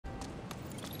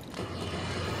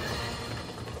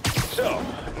So,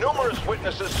 numerous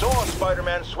witnesses saw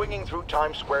Spider-Man swinging through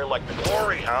Times Square like the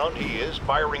glory hound he is,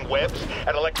 firing webs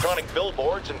at electronic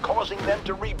billboards and causing them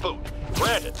to reboot.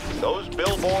 Granted, those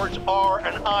billboards are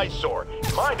an eyesore.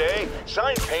 In my day,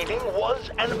 sign painting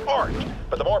was an art.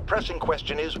 But the more pressing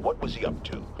question is, what was he up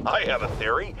to? I have a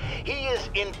theory. He is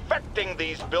infecting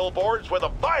these billboards with a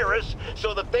virus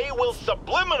so that they will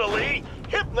subliminally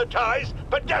hypnotize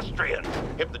pedestrians.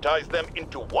 Hypnotize them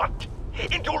into what?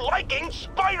 Into liking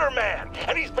Spider-Man!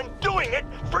 And he's been doing it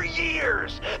for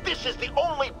years! This is the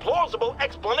only plausible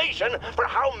explanation for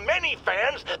how many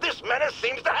fans this menace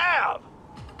seems to have!